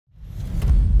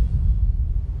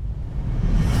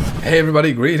Hey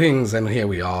everybody, greetings, and here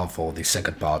we are for the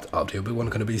second part of the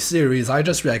OBI-WAN KENOBI series. I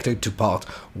just reacted to part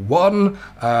 1.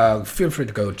 Feel free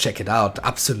to go check it out.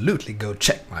 Absolutely go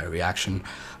check my reaction.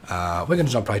 We're gonna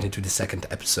jump right into the second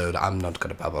episode. I'm not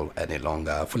gonna babble any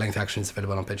longer. Full-length action is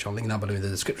available on Patreon, link down below in the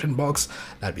description box.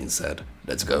 That being said,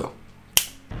 let's go.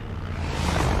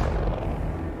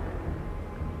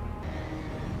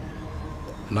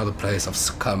 Another place of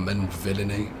scum and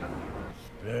villainy.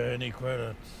 Any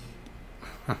credits?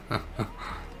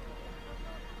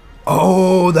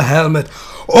 Oh, the helmet.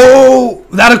 Oh,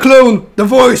 that a clone. The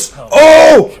voice.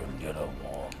 Oh.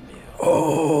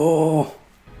 Oh.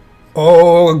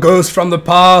 Oh, a ghost from the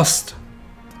past.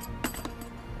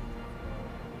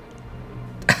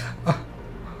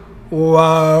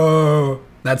 Wow.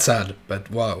 That's sad, but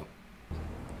wow.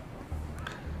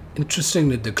 Interesting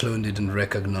that the clone didn't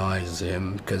recognize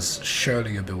him, because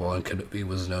surely OBI-WAN KENOBI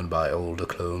was known by older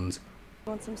clones.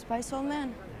 Want some spice, old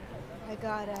man? I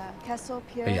got a Kessel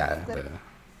pure. But yeah, the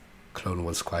clone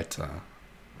was quite. About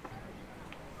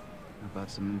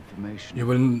some information.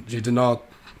 You do not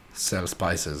sell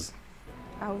spices.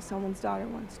 I was someone's daughter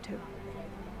once too.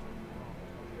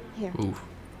 Here. Ooh.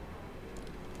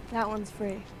 That one's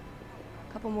free.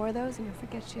 A couple more of those, and you'll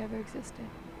forget she ever existed.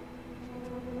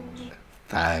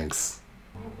 Thanks.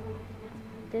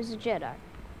 There's a Jedi.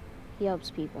 He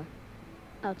helps people.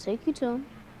 I'll take you to him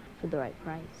for the right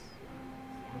price.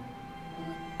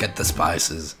 Get the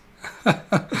spices. It's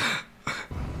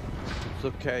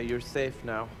okay, you're safe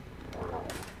now.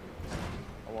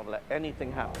 I won't let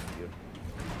anything happen to you.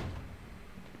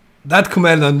 That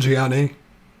Commandant Gianni.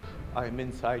 I am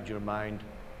inside your mind.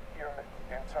 You're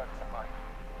inside the mind.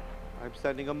 I'm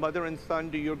sending a mother and son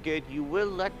to your gate. You will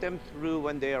let them through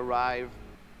when they arrive.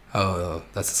 Oh,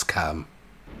 that's a scam.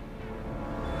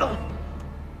 The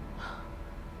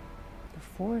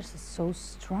Force is so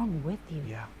strong with you.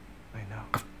 Yeah, I know.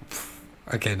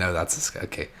 Okay, no, that's a scam.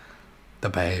 Okay. The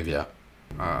behavior.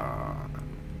 I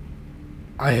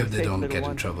hope they don't get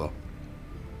in trouble.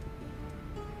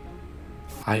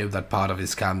 I hope that part of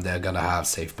his scam they're gonna have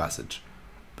safe passage.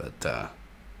 But, The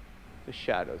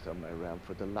shadows are my realm,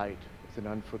 for the light is an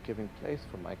unforgiving place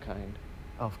for my kind.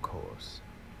 Of course.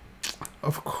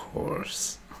 of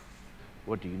course.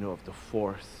 What do you know of the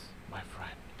Force, my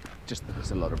friend? Just that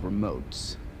there's a lot of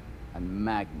remotes and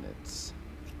magnets.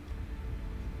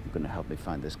 You're gonna help me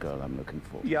find this girl I'm looking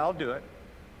for. Yeah, I'll do it.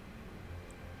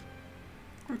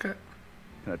 Okay.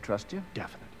 Can I trust you?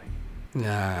 Definitely.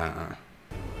 Yeah.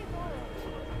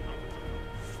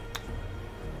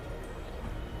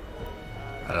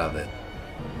 I love it.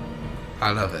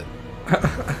 I love it.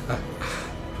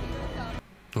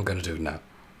 I'm gonna do it now.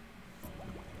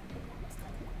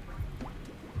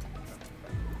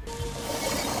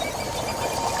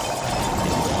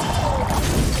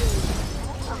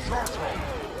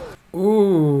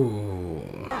 Ooh.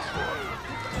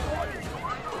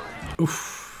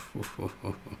 Oof.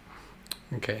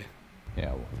 Okay.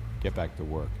 Yeah, well, get back to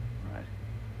work. Right.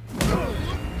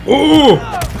 Ooh.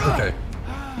 Okay.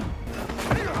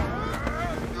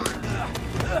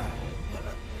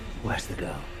 Where's the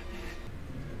girl?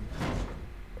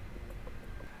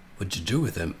 What'd you do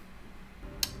with him?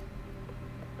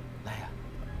 Leia.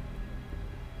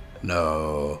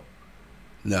 No.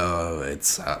 No,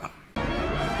 it's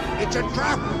It's a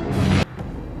trap!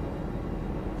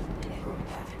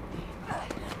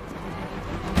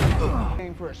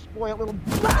 Aim for a spoiled little.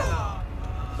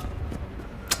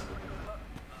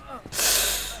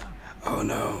 oh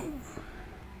no.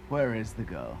 Where is the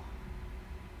girl?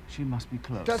 She must be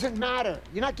close. Doesn't matter.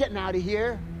 You're not getting out of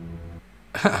here.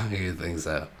 You think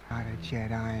so? Not a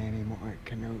Jedi anymore,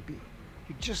 Kenobi.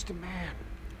 You're just a man.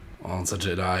 Once a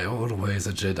Jedi, always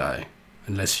a Jedi.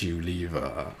 Unless you leave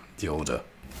the order.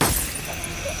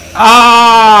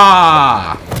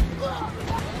 Ah!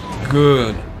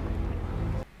 Good.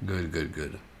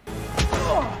 Good.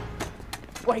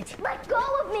 Wait. Let go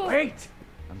of me! Wait.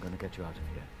 I'm gonna get you out of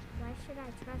here. Why should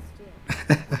I trust you?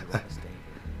 You wanna stay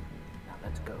here. Now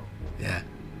let's go. Yeah.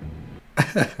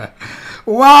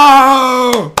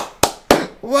 Wow!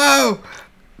 Wow!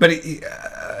 But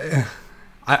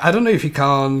I don't know if he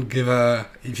can't give her,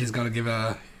 if he's gonna give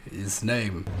her his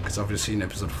name, because obviously in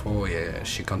episode 4, yeah,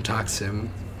 she contacts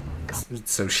him,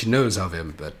 so she knows of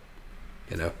him. But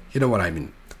you know what I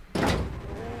mean.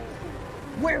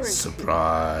 Where is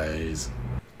Surprise!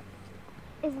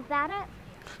 Is that a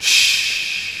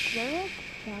Shh. really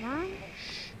Jedi?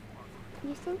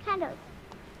 You seem kind of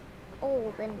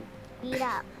old and beat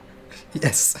up.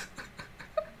 Yes.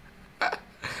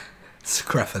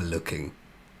 Scruffy looking.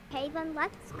 Okay, then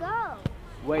let's go.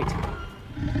 Wait.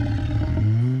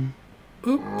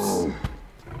 Oops.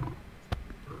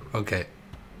 Okay.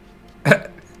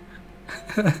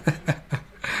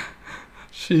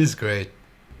 She's great.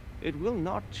 It will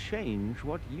not change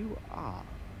what you are.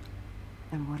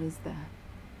 And what is that?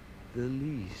 The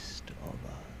least of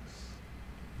us.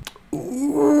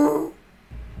 Ooh.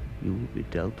 You will be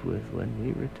dealt with when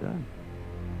we return.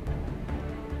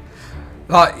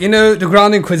 You know, the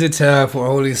Grand Inquisitor, for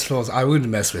all his flaws, I wouldn't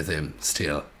mess with him,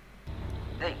 still.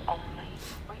 They only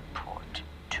report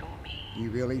to me. You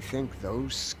really think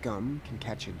those scum can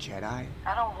catch a Jedi?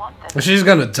 I don't want them. Well, she's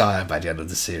gonna die by the end of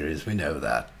the series, we know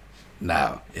that.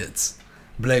 Now, it's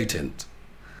blatant.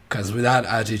 Because with that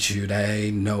attitude, there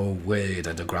ain't no way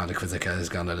that the Grand Inquisitor is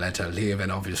gonna let her live,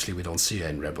 and obviously we don't see her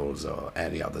in Rebels or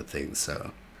any other thing,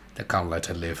 so they can't let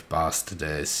her live past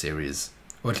the series.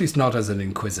 Or at least not as an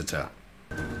Inquisitor.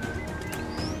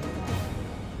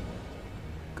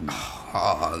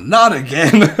 Oh, not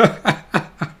again!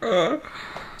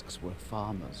 We're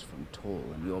farmers from Tall,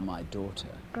 and you're my daughter.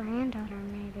 Granddaughter,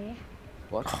 maybe.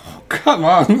 What? Oh, come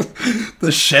on!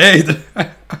 The shade!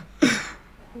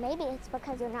 Maybe it's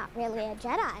because you're not really a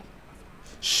Jedi.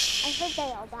 Shh. I heard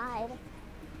they all died.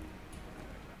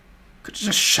 Could you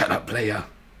just shut up, Leia?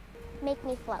 Make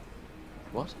me float.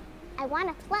 What? I want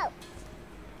to float.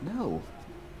 No.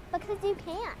 Because you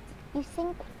can't. You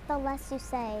think the less you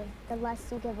say, the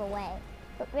less you give away.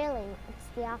 But really, it's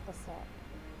the opposite.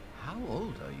 How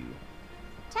old are you?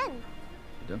 10. You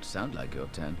don't sound like you're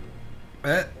 10.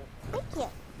 Thank you.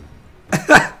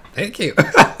 Thank you.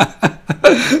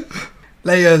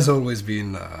 Leia's always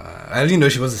been, I didn't know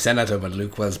she was a senator, but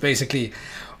Luke was basically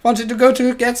wanted to go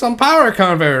to get some power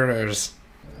converters.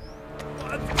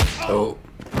 Oh.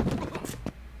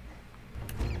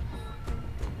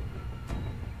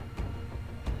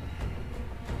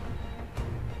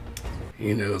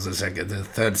 He knows the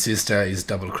third sister is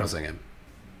double-crossing him.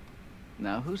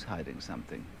 Now who's hiding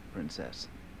something, Princess?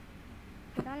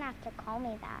 You don't have to call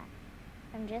me that.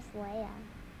 I'm just Leia.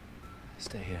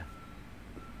 Stay here.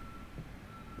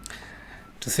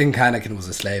 To think Anakin was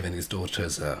a slave and his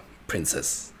daughter's a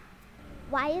princess.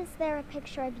 Why is there a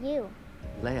picture of you?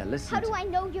 Leia, listen. How do I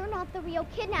know you're not the real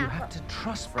kidnapper? You have to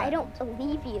trust Fred. I don't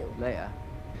believe you. Leia.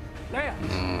 Leia!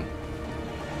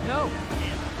 No!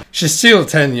 She's still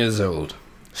 10 years old.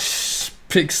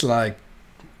 Speaks like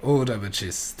older, but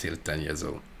she's still 10 years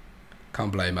old.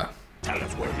 Can't blame her. Tell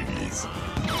us where it is.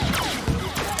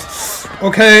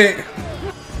 Okay.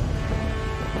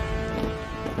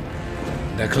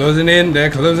 They're closing in, they're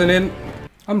closing in.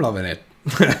 I'm loving it.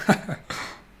 I'm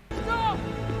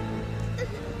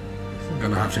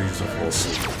gonna have to use the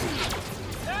force.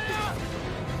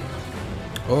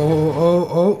 Oh, oh,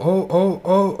 oh, oh, oh,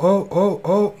 oh, oh, oh,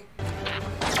 oh.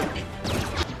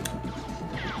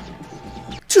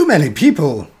 Too many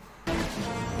people.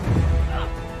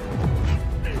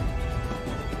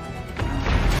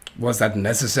 Was that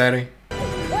necessary?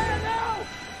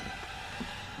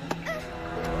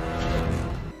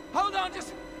 Hold on,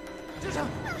 just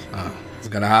He's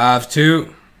gonna have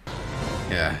to.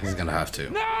 Yeah, he's gonna have to.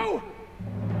 no!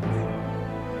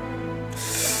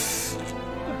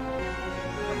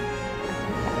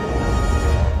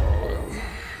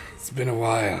 It's been a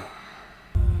while.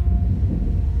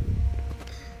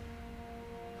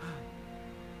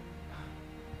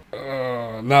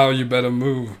 Oh, now you better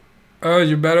move. Oh,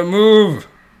 you better move.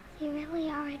 You really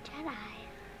are a Jedi.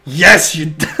 Yes, you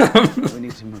dumb. We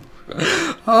need to move.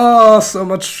 Oh, so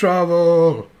much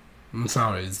trouble. I'm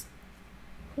sorry.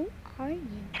 Who are you?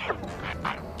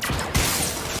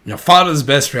 Your father's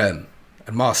best friend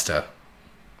and master.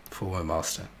 Former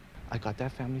master. I got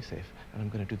that family safe, and I'm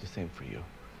gonna do the same for you.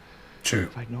 True.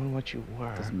 If I'd known what you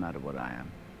were... Doesn't matter what I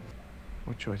am.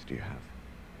 What choice do you have?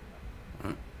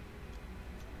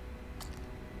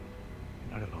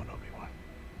 You're not alone, Obi-Wan.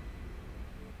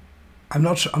 I'm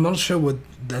not sure what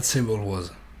that symbol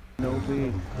was.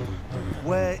 Kenobi.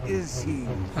 Where is he?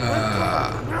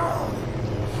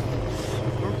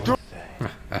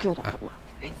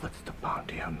 He puts the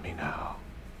bounty on me now.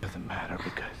 Doesn't matter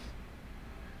because...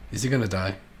 Is he gonna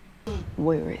die?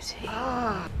 Where is he?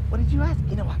 What did you ask?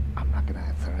 You know what? I'm not gonna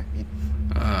answer it.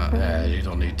 Yeah, you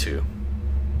don't need to.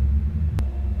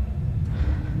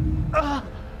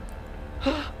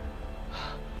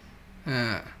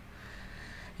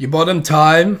 You bought him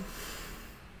time.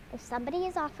 If somebody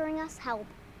is offering us help,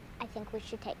 I think we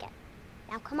should take it.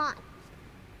 Now come on.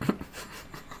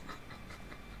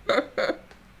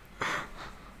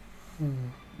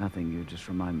 Nothing, you just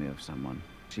remind me of someone.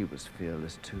 She was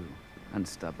fearless too, and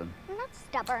stubborn. I'm not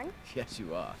stubborn. Yes,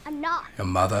 you are. I'm not. Your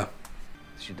mother.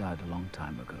 She died a long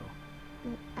time ago.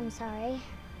 I'm sorry.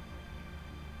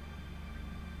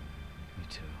 Me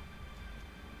too.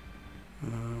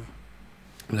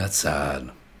 That's sad.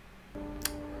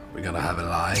 We're gonna have a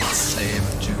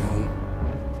lightsaber duel.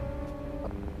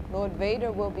 Lord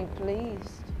Vader will be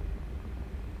pleased.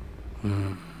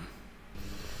 You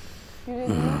didn't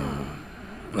know.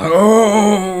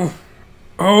 Oh!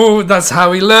 Oh, that's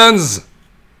how he learns!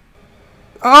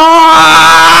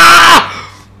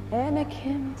 Ah!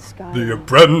 Anakin Skywalker. The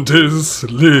apprentice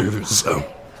lives.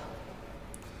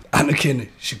 Anakin,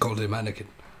 she called him Anakin.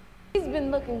 He's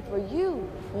been looking for you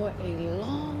for a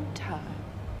long time.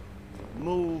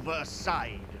 Move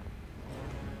aside.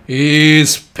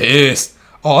 He's pissed.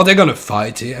 Oh, they're gonna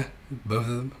fight here, both of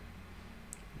them.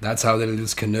 That's how they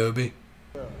lose Kenobi.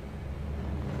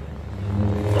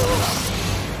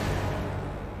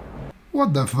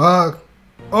 What the fuck?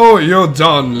 Oh, you're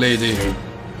done, lady.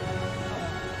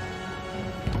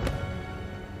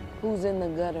 Who's in the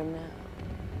gutter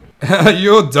now?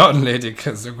 You're done, lady,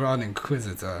 because the Grand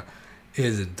Inquisitor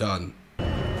isn't done.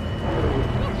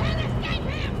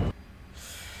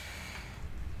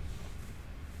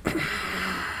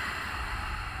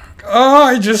 Oh,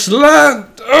 I just learned!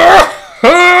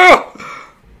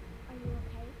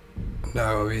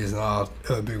 No, he's not.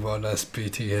 Obi-Wan has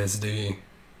PTSD.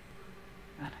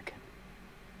 Anakin.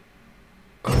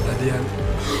 Oh, at the end.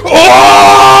 Oh!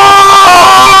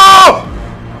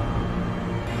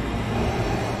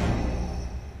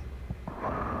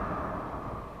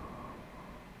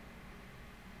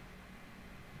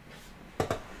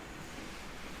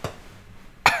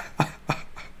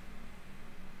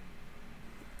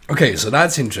 Okay, so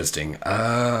that's interesting.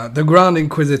 The Grand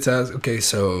Inquisitors. Okay,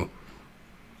 so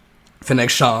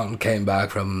Fennec Shan came back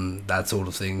from that sort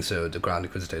of thing, so the Grand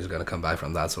Inquisitor is going to come back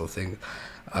from that sort of thing.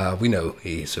 We know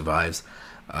he survives.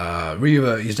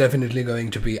 Reva is definitely going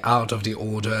to be out of the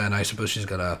Order, and I suppose she's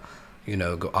going to, you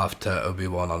know, go after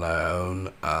Obi-Wan on her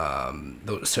own.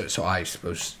 So I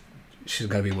suppose she's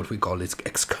going to be what we call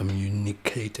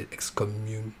excommunicated.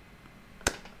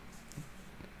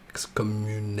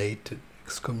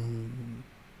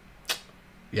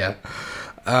 Yeah.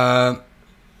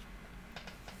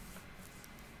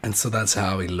 And so that's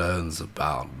how he learns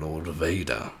about Lord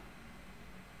Vader.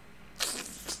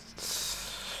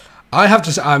 I have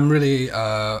to say, I'm really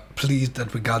pleased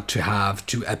that we got to have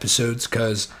 2 episodes,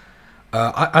 because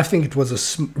I think it was a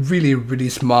really, really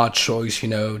smart choice, you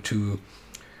know,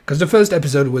 because the first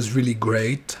episode was really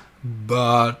great,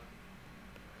 but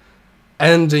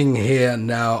ending here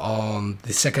now on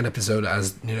the second episode,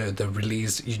 as you know, the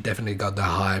release, you definitely got the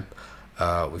hype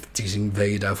with teasing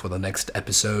Vader for the next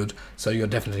episode, so you're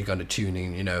definitely going to tune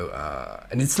in, you know,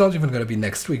 and it's not even going to be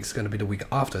next week, it's going to be the week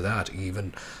after that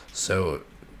even, so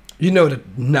you know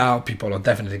that now people are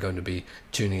definitely going to be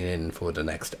tuning in for the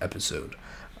next episode.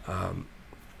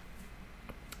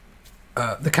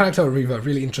 The character of Reva,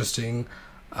 really interesting.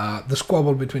 The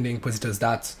squabble between the Inquisitors,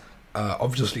 that's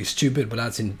obviously stupid, but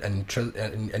that's an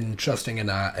interesting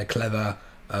and a clever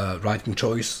writing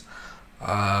choice.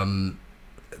 The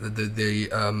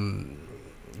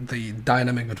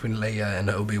dynamic between Leia and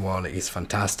Obi-Wan is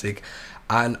fantastic,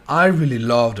 and I really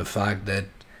love the fact that,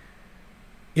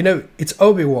 you know, it's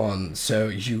Obi-Wan, so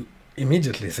you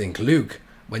immediately think Luke.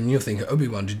 When you think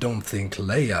Obi-Wan, you don't think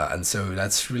Leia, and so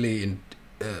that's really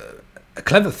a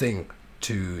clever thing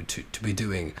to be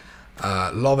doing.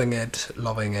 Loving it.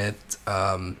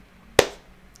 Can't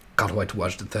wait to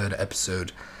watch the 3rd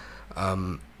episode.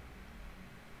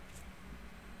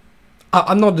 I'm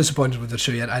not disappointed with the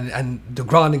show yet, and the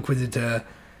Grand Inquisitor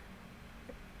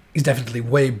is definitely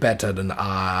way better than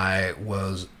I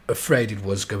was afraid it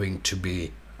was going to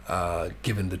be,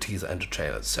 given the teaser and the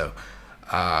trailer. So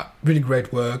really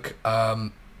great work,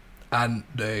 and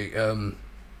they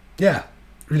yeah,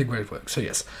 really great work. So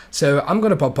yes, so I'm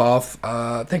gonna pop off.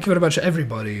 Thank you very much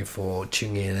everybody for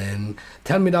tuning in.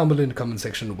 Tell me down below in the comment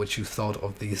section what you thought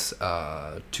of these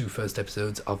 2 first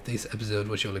episodes of this episode,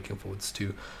 what you're looking forward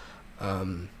to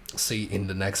see in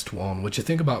the next one, what you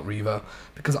think about Reva,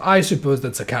 because I suppose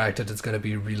that's a character that's gonna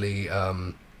be really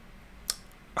how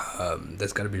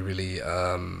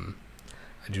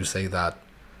do you say that,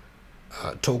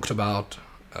 talked about,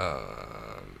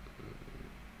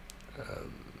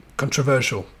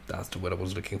 controversial, that's the word I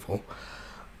was looking for.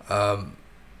 In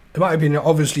my opinion,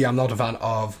 obviously I'm not a fan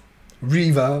of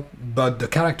Reva, but the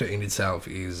character in itself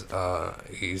is well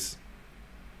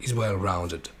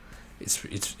rounded.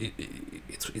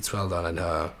 It's well done, and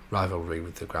her rivalry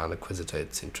with the Grand Inquisitor,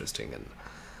 it's interesting, and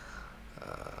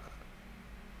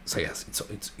so yes,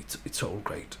 it's all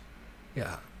great.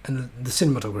 Yeah, and the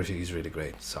cinematography is really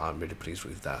great, so I'm really pleased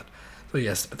with that. So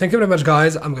yes, thank you very much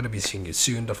guys, I'm going to be seeing you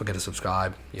soon. Don't forget to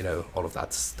subscribe, you know, all of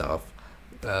that stuff.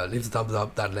 Leave the thumbs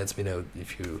up, that lets me know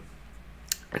if you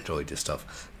enjoy this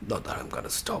stuff. Not that I'm gonna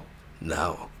stop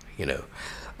now, you know.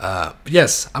 But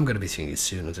yes, I'm gonna be seeing you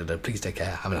soon. Until then, please take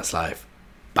care. Have a nice life.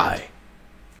 Bye.